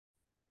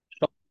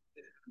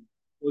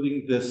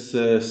Putting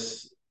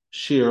this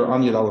shir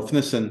on Yud Aleph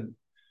Nissen,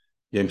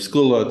 Yom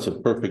Skula. It's a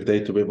perfect day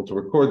to be able to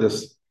record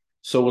this.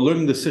 So we're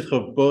learning the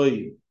Sicha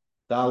Boy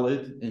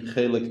Dalid in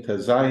Chelik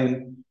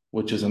Tezayin,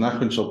 which is an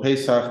Achron Shel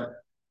Pesach.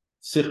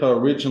 Sicha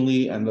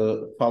originally, and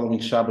the following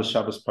Shabbos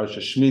Parsha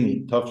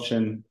Shmini,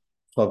 Tavshin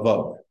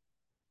Chavav.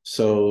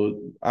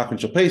 So Achron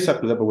Shel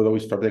Pesach, the Rebbe would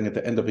always start at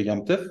the end of a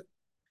Yom Tif,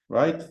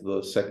 right?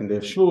 The second day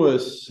of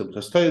Shavuos,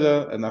 Simchas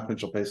Torah, and Achron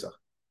Shel Pesach.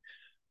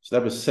 So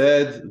that was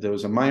said. There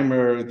was a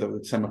mimer that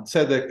Tzemach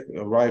Tzedek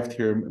arrived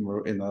here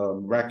in a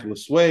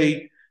miraculous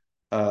way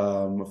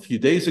a few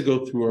days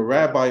ago through a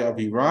rabbi of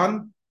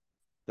Iran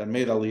that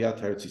made Aliyat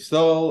to Eretz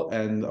Yisrael,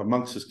 and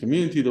amongst his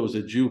community there was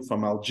a Jew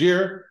from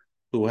Algiers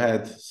who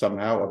had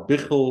somehow a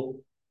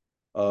bichel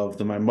of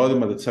the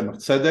Maimorim of the Tzemach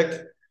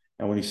Tzedek,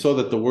 and when he saw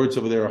that the words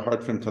over there are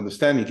hard for him to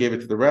understand, he gave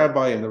it to the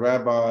rabbi, and the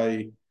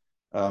rabbi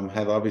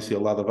had obviously a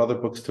lot of other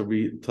books to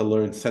read, to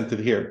learn, sent it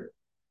here.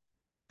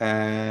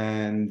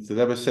 And the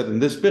Rebbe said, in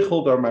this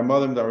bichel, there are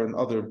Maimorim that are in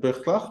other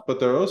bichlach, but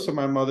there are also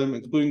Maimorim,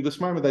 including this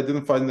mimer, that I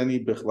didn't find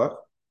any bichlach.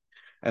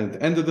 And at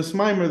the end of this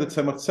mimer, the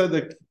Tzemach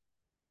Tzedek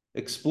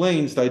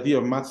explains the idea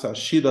of matzah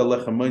shida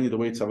lechamoni, the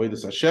way it's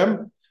avodas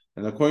Hashem.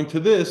 And according to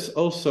this,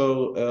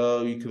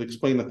 also you could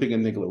explain the thing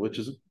in Nigla, which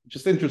is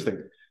just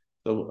interesting.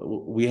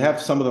 So we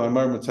have some of the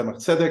Maimorim of Tzemach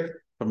Tzedek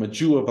from a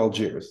Jew of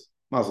Algiers.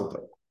 Mazel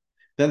tov.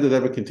 Then the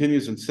Rebbe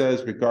continues and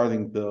says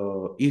regarding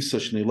the Isa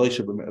Shnei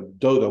Leisha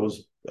dough that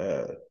was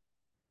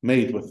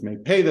made with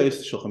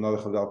Meipedes, Shulchan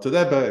Aruch Hadal to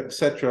Rebbe,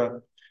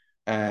 etc.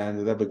 And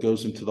the Rebbe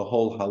goes into the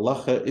whole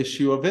halacha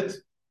issue of it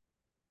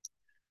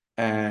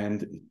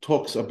and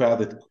talks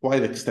about it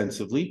quite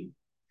extensively.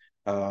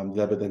 The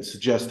Rebbe then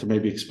suggests to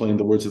maybe explain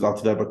the words of Al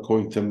Rebbe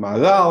according to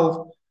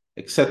Maral,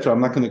 etc.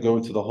 I'm not going to go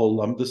into the whole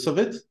lumdus of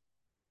it.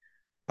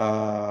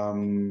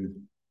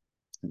 Then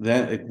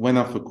it went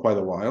on for quite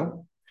a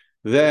while.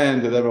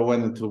 Then the Rebbe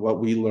went into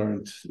what we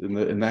learned in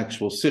the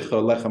actual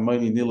Sicha,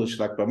 Lechamoni Nilish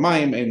Lak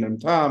B'Mayim, Ein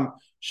Tam,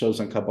 shows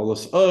on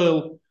Kabbalah's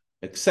oil,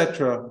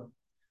 etc.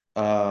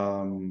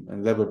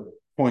 And the Rebbe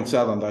points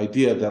out on the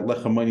idea that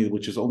Lechamoni,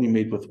 which is only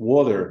made with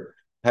water,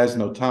 has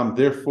no tam.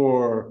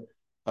 Therefore,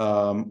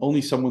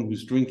 only someone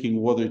who's drinking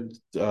water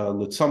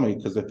Litzamei,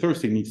 because they're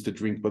thirsty, needs to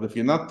drink. But if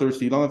you're not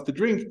thirsty, you don't have to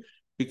drink,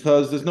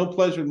 because there's no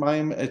pleasure.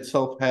 Mayim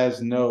itself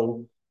has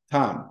no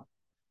tam.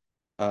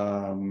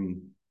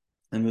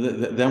 And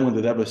then when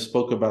the Rebbe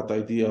spoke about the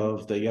idea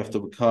of that you have to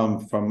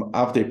become from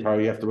Avdei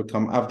Par, you have to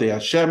become Avdei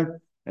Hashem,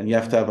 and you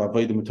have to have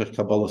Avodah Mitoch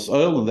Kabbalah's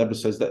oil, and the Rebbe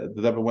says that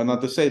the Rebbe went on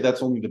to say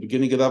that's only the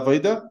beginning of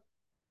Avodah,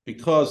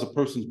 because a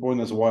person's born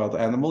as a wild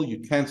animal.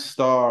 You can't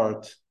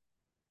start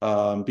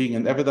being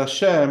an Eved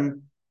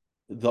Hashem.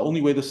 The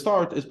only way to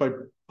start is by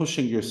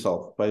pushing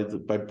yourself, by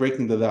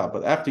breaking the Ra.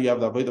 But after you have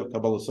the Avodah of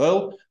Kabbalah's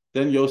oil,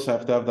 then you also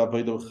have to have the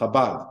Avodah of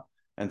Chabad,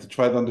 and to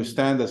try to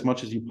understand as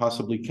much as you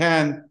possibly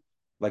can,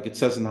 like it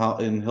says in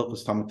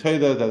Hilchos Talmud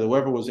Torah, that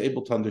whoever was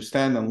able to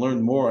understand and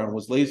learn more and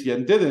was lazy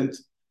and didn't,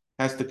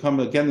 has to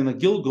come again in a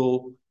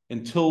Gilgul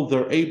until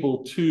they're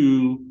able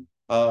to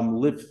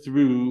live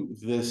through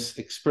this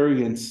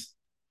experience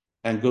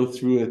and go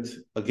through it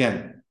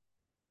again.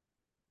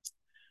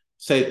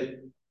 Say,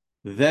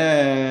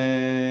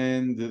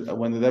 then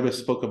when the Rebbe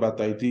spoke about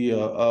the idea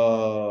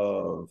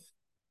of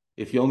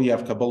if you only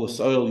have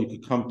Kabbalah's oil, you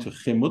could come to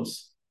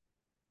Chimutz.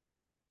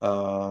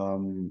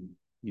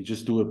 You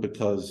just do it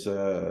because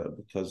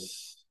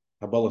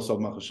Kabbalah Sod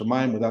Malchus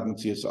Shamayim without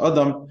Metzias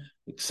Adam,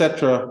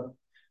 etc.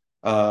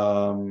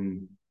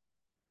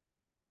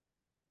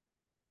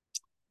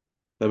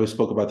 That we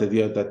spoke about the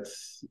idea that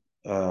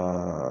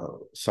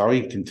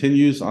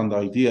continues on the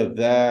idea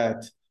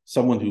that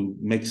someone who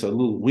makes a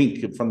little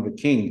wink in front of a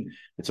king,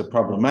 it's a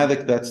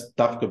problematic. That's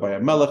dafka by a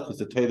melech, because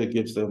the Torah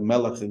gives the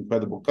melech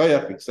incredible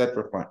koyach,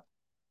 etc. Fine.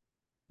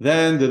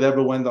 Then the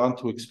Rebbe went on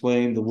to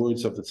explain the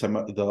words of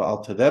the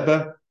Alter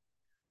Rebbe.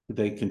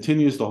 They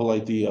continues the whole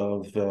idea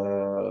of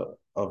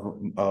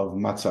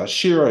matzah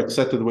shira,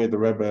 etc. The way the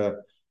Rebbe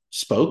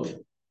spoke,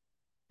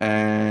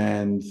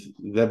 and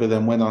the Rebbe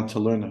then went on to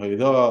learn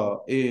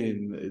Hayra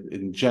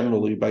in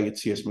generally by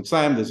Yitzias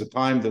Mitzrayim. There's a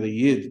time that a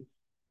Yid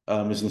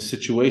is in a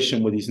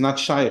situation where he's not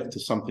shaykh to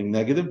something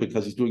negative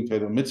because he's doing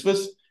Torah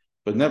mitzvahs,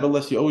 but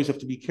nevertheless you always have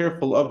to be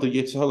careful of the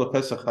Yitzhak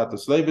Pesach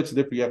Chatas Leibitz.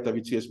 Therefore you have to have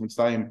Yitzias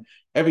Mitzrayim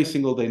every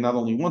single day, not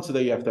only once a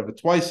day. You have to have it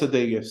twice a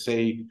day. You have to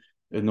say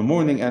in the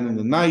morning and in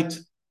the night.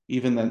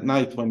 Even at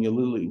night, when you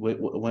literally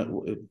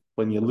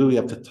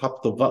have to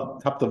top the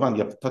van,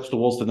 you have to touch the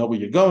walls to know where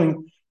you're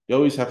going. You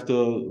always have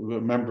to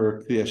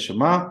remember Kriya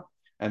Shema,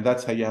 and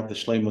that's how you have the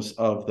shleimus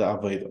of the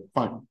Avodah.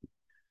 Fine.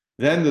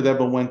 Then the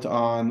Rebbe went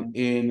on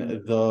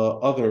in the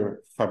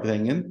other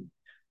Farbrengen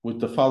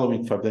with the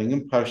following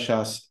Farbrengen,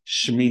 Parshas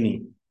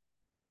Shmini.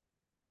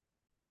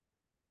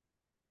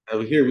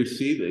 Here we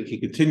see that he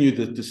continued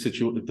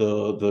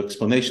the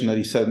explanation that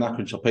he said in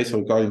Achron Shel Pesach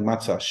regarding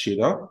Matzah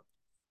Shira.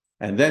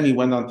 And then he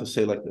went on to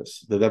say like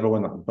this. The Rebbe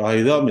went on.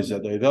 Ba'ira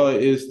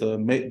is the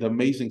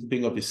amazing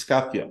thing of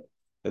Iskafia,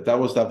 that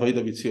was the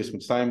Avodah of Yitzias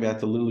Mitzrayim. We had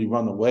to literally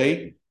run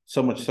away.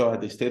 So much so,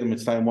 had they stayed in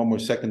Mitzrayim one more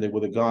second, they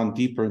would have gone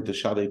deeper into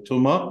Shadei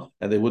Tumah,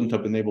 and they wouldn't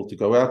have been able to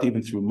go out,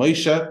 even through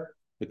Moshe,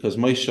 because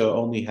Moshe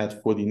only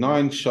had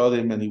 49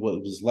 Shadim, and he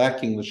was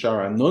lacking the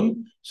Shara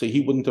Nun, so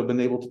he wouldn't have been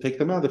able to take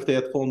them out if they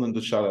had fallen into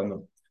Shara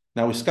Nun.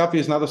 Now, Iskapia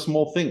is not a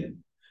small thing.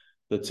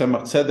 The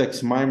Tzemach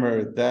Tzedek's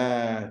mimer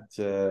that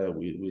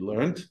we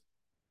learned,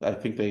 I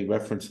think they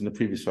referenced in the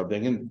previous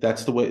Farbrengen,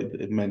 that's the way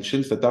it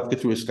mentions that Dafka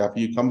through Iskapia,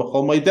 you come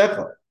b'chol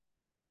meidecha.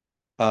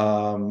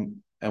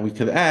 And we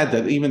could add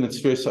that even it's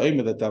fair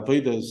Sa'ima that the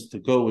Avodah is to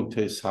go into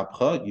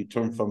Ishapcha, you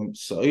turn from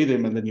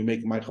Sa'idim and then you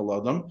make Michael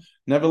Adam.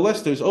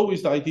 Nevertheless, there's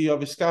always the idea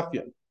of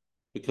Iskapia,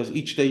 because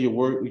each day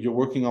you're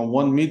working on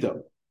one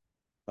midah,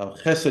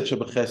 Chesed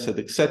Shebechesed,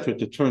 etc.,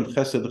 to turn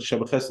Chesed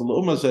Shebechesed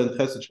L'umazeh and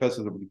Chesed Shebechesed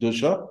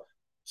L'Kedusha.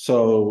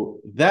 So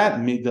that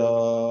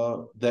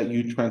midah that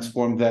you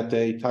transform that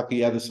day, Taki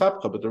Yad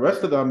Ishapcha, but the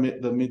rest of the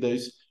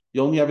middays,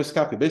 you only have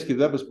Iskapia. Basically,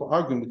 that was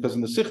arguing because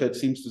in the Sicha it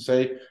seems to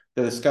say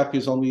that Iskapia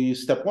is only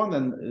step one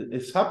and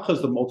Ishapcha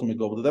is the ultimate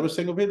goal. But that was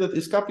saying over here that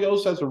Iskapia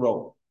also has a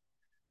role.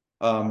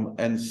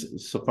 And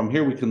so from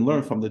here we can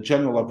learn from the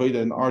general Avodah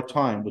in our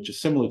time, which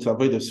is similar to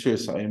Avodah Sfir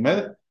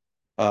Sa'imed.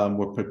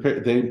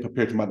 They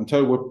prepared to Matan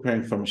Torah, we're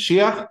preparing for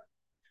Mashiach,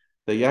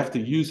 that you have to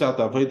use out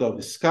the Avodah of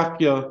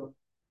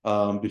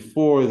Iskapia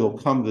before there'll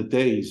come the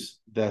days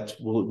that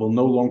will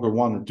no longer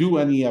want to do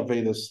any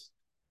Avedis,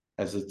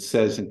 as it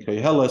says in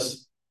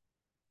Koheles.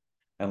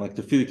 And like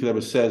the Fidik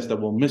Rebbe says, that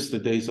we'll miss the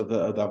days of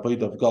the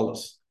Avodah of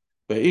Galus.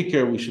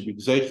 Be'ikar, we should be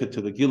gzeichet to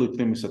the Gilu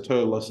Knimis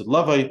HaTorah Lased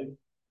Lavai,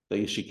 that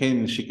Yeshikein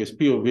and Shikes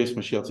Pio, Vies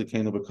Mashiach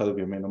Tzikeinu B'Kadav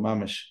Yameinu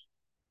Mamish.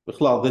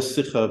 B'chlal, this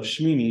Sicha of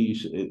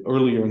Shmini,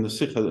 earlier in the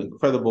Sicha,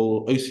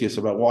 incredible oisius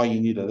about why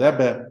you need a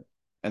Rebbe,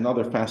 and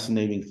other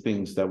fascinating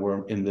things that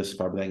were in this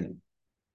Farbrengen.